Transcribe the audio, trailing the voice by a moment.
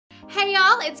Hey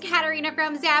y'all, it's Katarina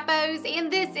from Zappos,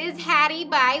 and this is Haddy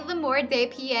by L'Amour Des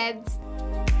Pieds.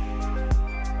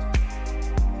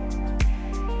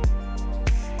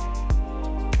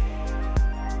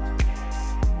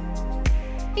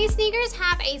 These sneakers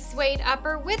have a suede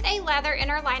upper with a leather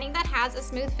inner lining that has a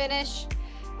smooth finish.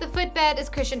 The footbed is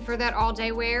cushioned for that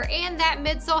all-day wear, and that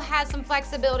midsole has some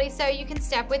flexibility so you can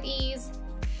step with ease.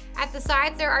 At the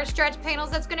sides, there are stretch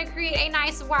panels that's going to create a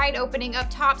nice wide opening up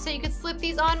top so you can slip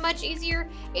these on much easier,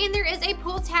 and there is a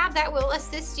pull tab that will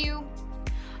assist you.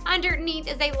 Underneath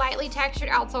is a lightly textured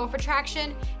outsole for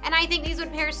traction, and I think these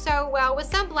would pair so well with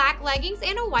some black leggings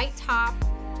and a white top.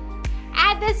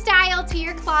 Add this style to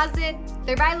your closet.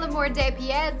 They're by L'Amour Des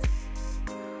Pieds.